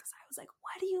 because I was like,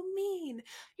 what do you mean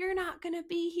you're not going to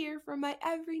be here for my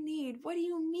every need? What do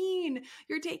you mean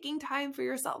you're taking time for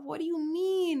yourself? What do you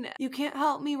mean you can't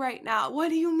help me right now? What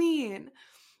do you mean?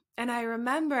 And I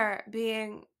remember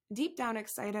being deep down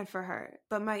excited for her,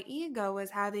 but my ego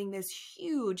was having this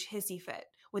huge hissy fit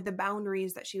with the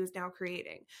boundaries that she was now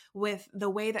creating, with the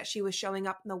way that she was showing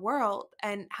up in the world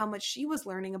and how much she was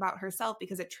learning about herself,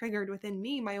 because it triggered within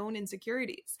me my own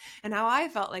insecurities and how I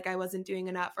felt like I wasn't doing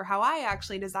enough, or how I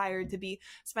actually desired to be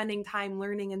spending time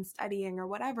learning and studying, or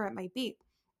whatever it might be.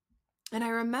 And I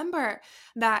remember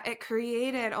that it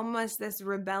created almost this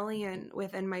rebellion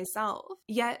within myself,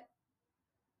 yet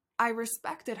I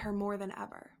respected her more than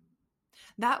ever.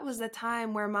 That was the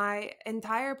time where my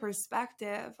entire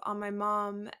perspective on my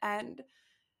mom and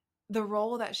the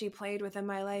role that she played within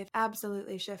my life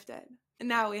absolutely shifted. And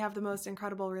now we have the most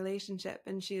incredible relationship,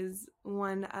 and she's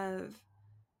one of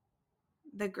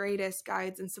the greatest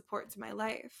guides and supports in my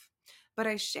life. But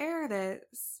I share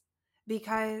this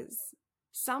because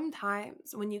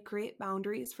sometimes when you create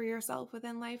boundaries for yourself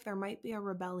within life, there might be a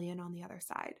rebellion on the other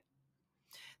side.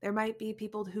 There might be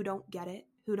people who don't get it,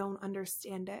 who don't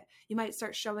understand it. You might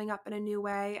start showing up in a new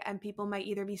way, and people might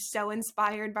either be so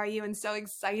inspired by you and so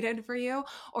excited for you,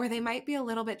 or they might be a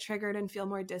little bit triggered and feel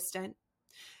more distant.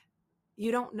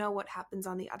 You don't know what happens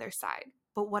on the other side.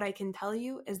 But what I can tell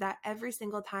you is that every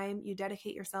single time you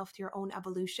dedicate yourself to your own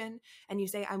evolution and you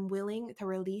say, I'm willing to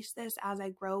release this as I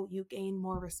grow, you gain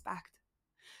more respect.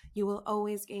 You will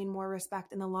always gain more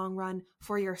respect in the long run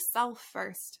for yourself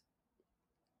first,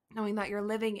 knowing that you're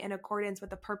living in accordance with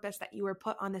the purpose that you were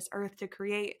put on this earth to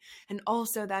create, and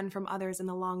also then from others in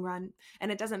the long run. And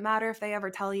it doesn't matter if they ever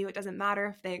tell you, it doesn't matter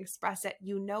if they express it,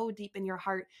 you know deep in your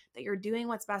heart that you're doing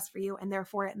what's best for you, and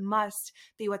therefore it must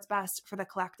be what's best for the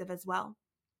collective as well.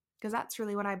 Because that's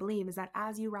really what I believe, is that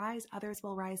as you rise, others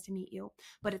will rise to meet you,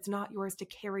 but it's not yours to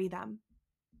carry them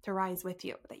to rise with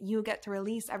you, that you get to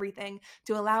release everything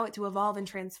to allow it to evolve and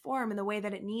transform in the way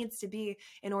that it needs to be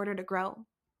in order to grow.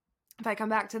 If I come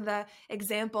back to the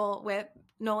example with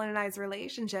Nolan and I's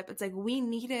relationship, it's like we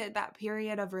needed that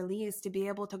period of release to be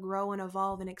able to grow and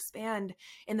evolve and expand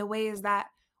in the ways that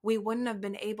we wouldn't have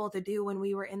been able to do when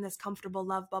we were in this comfortable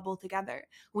love bubble together.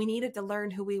 We needed to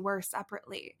learn who we were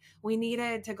separately. We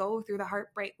needed to go through the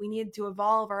heartbreak. We needed to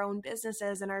evolve our own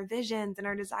businesses and our visions and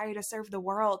our desire to serve the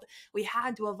world. We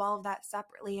had to evolve that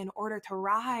separately in order to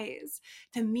rise,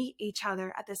 to meet each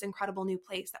other at this incredible new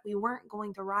place, that we weren't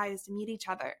going to rise to meet each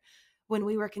other when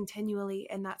we were continually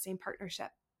in that same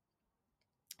partnership.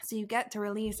 So you get to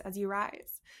release as you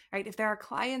rise, right? If there are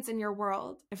clients in your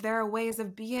world, if there are ways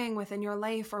of being within your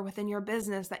life or within your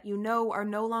business that you know are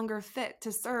no longer fit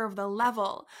to serve the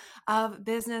level of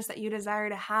business that you desire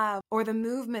to have, or the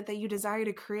movement that you desire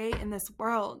to create in this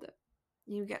world,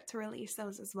 you get to release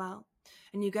those as well.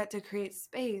 And you get to create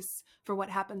space for what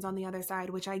happens on the other side,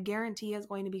 which I guarantee is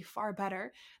going to be far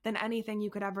better than anything you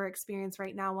could ever experience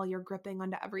right now while you're gripping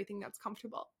onto everything that's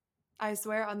comfortable. I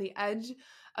swear, on the edge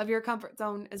of your comfort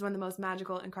zone is when the most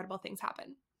magical, incredible things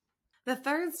happen. The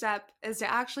third step is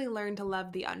to actually learn to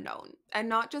love the unknown. And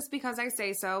not just because I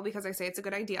say so, because I say it's a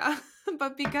good idea,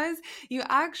 but because you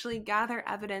actually gather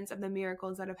evidence of the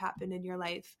miracles that have happened in your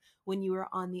life when you were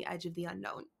on the edge of the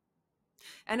unknown.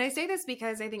 And I say this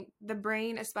because I think the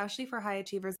brain, especially for high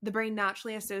achievers, the brain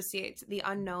naturally associates the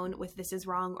unknown with this is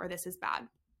wrong or this is bad.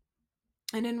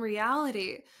 And in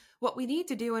reality, what we need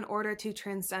to do in order to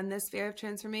transcend this fear of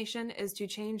transformation is to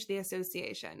change the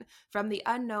association from the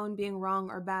unknown being wrong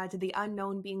or bad to the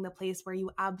unknown being the place where you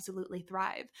absolutely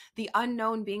thrive, the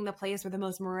unknown being the place where the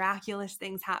most miraculous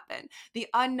things happen, the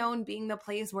unknown being the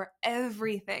place where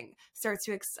everything starts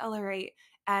to accelerate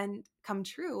and come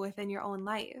true within your own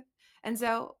life. And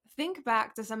so think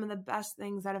back to some of the best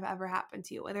things that have ever happened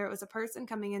to you, whether it was a person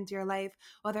coming into your life,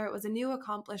 whether it was a new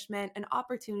accomplishment, an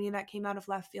opportunity that came out of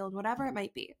left field, whatever it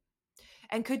might be.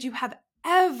 And could you have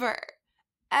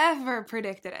ever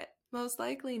predicted it? Most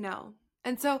likely no.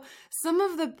 And so some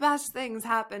of the best things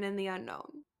happen in the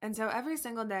unknown. And so every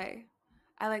single day,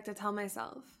 I like to tell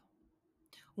myself,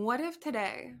 what if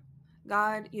today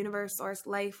God, universe, source,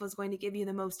 life was going to give you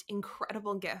the most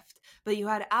incredible gift, but you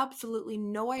had absolutely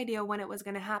no idea when it was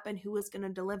going to happen, who was going to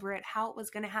deliver it, how it was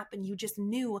going to happen. You just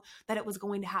knew that it was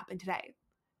going to happen today.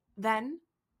 Then,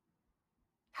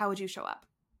 how would you show up?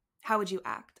 How would you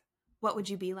act? What would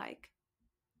you be like?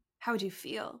 How would you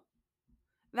feel?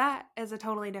 That is a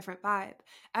totally different vibe.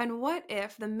 And what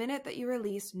if the minute that you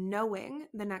release knowing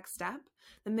the next step,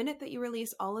 the minute that you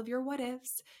release all of your what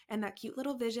ifs and that cute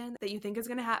little vision that you think is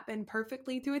going to happen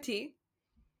perfectly to a T,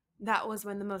 that was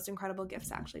when the most incredible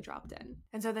gifts actually dropped in.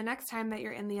 And so the next time that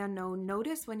you're in the unknown,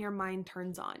 notice when your mind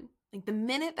turns on. Like the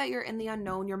minute that you're in the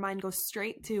unknown, your mind goes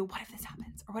straight to, what if this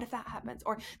happens? Or what if that happens?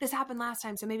 Or this happened last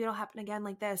time, so maybe it'll happen again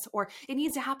like this. Or it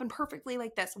needs to happen perfectly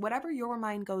like this. Whatever your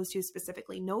mind goes to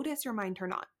specifically, notice your mind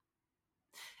turn on.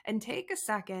 And take a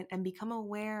second and become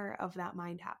aware of that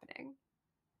mind happening.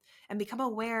 And become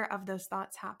aware of those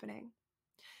thoughts happening.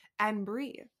 And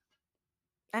breathe.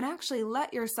 And actually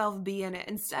let yourself be in it.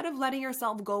 Instead of letting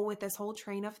yourself go with this whole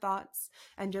train of thoughts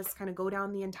and just kind of go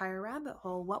down the entire rabbit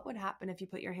hole, what would happen if you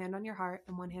put your hand on your heart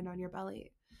and one hand on your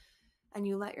belly and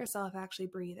you let yourself actually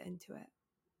breathe into it,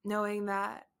 knowing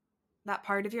that that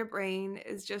part of your brain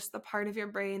is just the part of your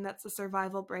brain that's the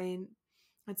survival brain.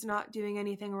 It's not doing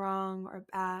anything wrong or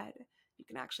bad. You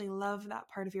can actually love that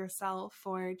part of yourself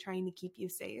for trying to keep you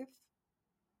safe.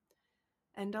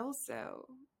 And also,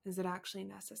 is it actually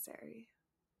necessary?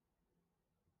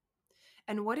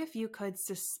 And what if you could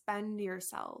suspend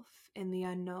yourself in the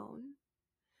unknown,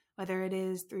 whether it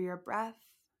is through your breath,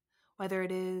 whether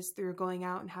it is through going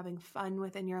out and having fun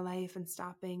within your life and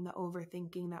stopping the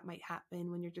overthinking that might happen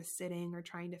when you're just sitting or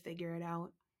trying to figure it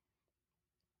out?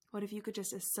 What if you could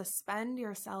just suspend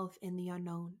yourself in the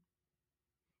unknown?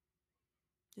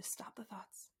 Just stop the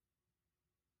thoughts.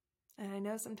 And I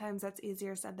know sometimes that's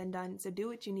easier said than done. So do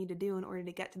what you need to do in order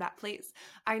to get to that place.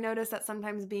 I notice that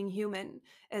sometimes being human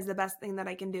is the best thing that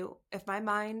I can do. If my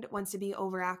mind wants to be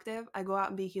overactive, I go out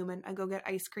and be human. I go get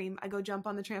ice cream. I go jump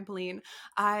on the trampoline.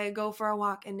 I go for a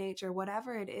walk in nature,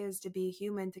 whatever it is to be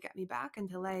human, to get me back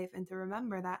into life and to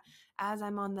remember that as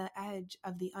I'm on the edge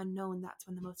of the unknown, that's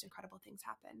when the most incredible things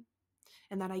happen.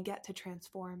 And that I get to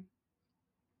transform.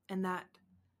 And that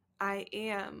I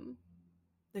am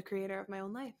the creator of my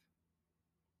own life.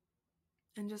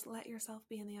 And just let yourself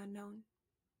be in the unknown.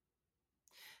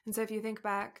 And so if you think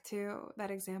back to that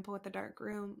example with the dark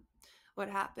room, what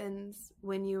happens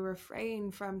when you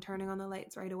refrain from turning on the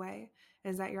lights right away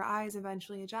is that your eyes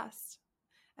eventually adjust.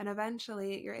 And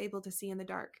eventually you're able to see in the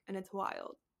dark, and it's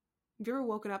wild. Have you ever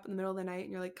woken up in the middle of the night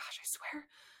and you're like, gosh,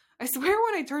 I swear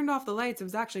when I turned off the lights, it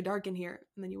was actually dark in here.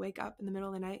 And then you wake up in the middle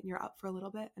of the night and you're up for a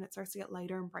little bit and it starts to get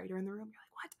lighter and brighter in the room. You're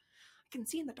like, what? I can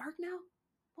see in the dark now?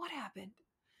 What happened?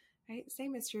 Right?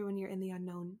 Same is true when you're in the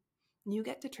unknown. You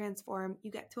get to transform,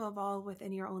 you get to evolve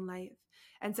within your own life.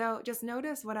 And so just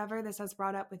notice whatever this has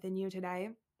brought up within you today.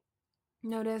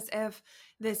 Notice if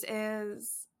this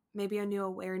is maybe a new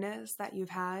awareness that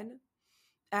you've had.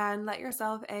 And let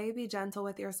yourself, A, be gentle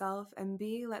with yourself, and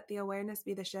B, let the awareness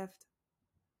be the shift.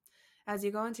 As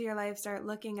you go into your life, start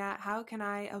looking at how can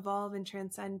I evolve and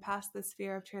transcend past this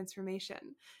fear of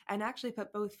transformation and actually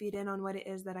put both feet in on what it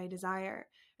is that I desire.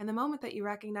 And the moment that you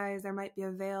recognize there might be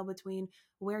a veil between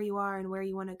where you are and where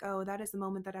you want to go, that is the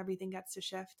moment that everything gets to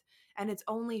shift. And it's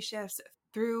only shifts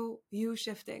through you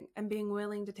shifting and being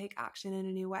willing to take action in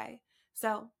a new way.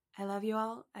 So I love you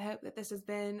all. I hope that this has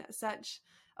been such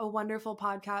a wonderful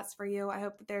podcast for you. I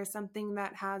hope that there's something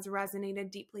that has resonated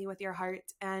deeply with your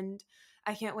heart, and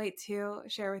I can't wait to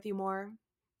share with you more.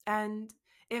 And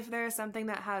If there is something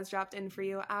that has dropped in for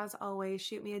you, as always,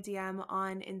 shoot me a DM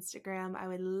on Instagram. I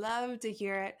would love to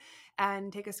hear it,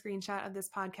 and take a screenshot of this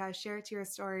podcast, share it to your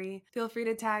story. Feel free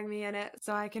to tag me in it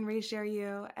so I can reshare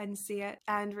you and see it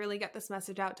and really get this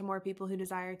message out to more people who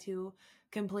desire to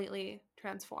completely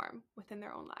transform within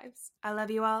their own lives. I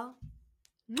love you all.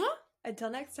 Mwah! Until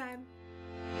next time.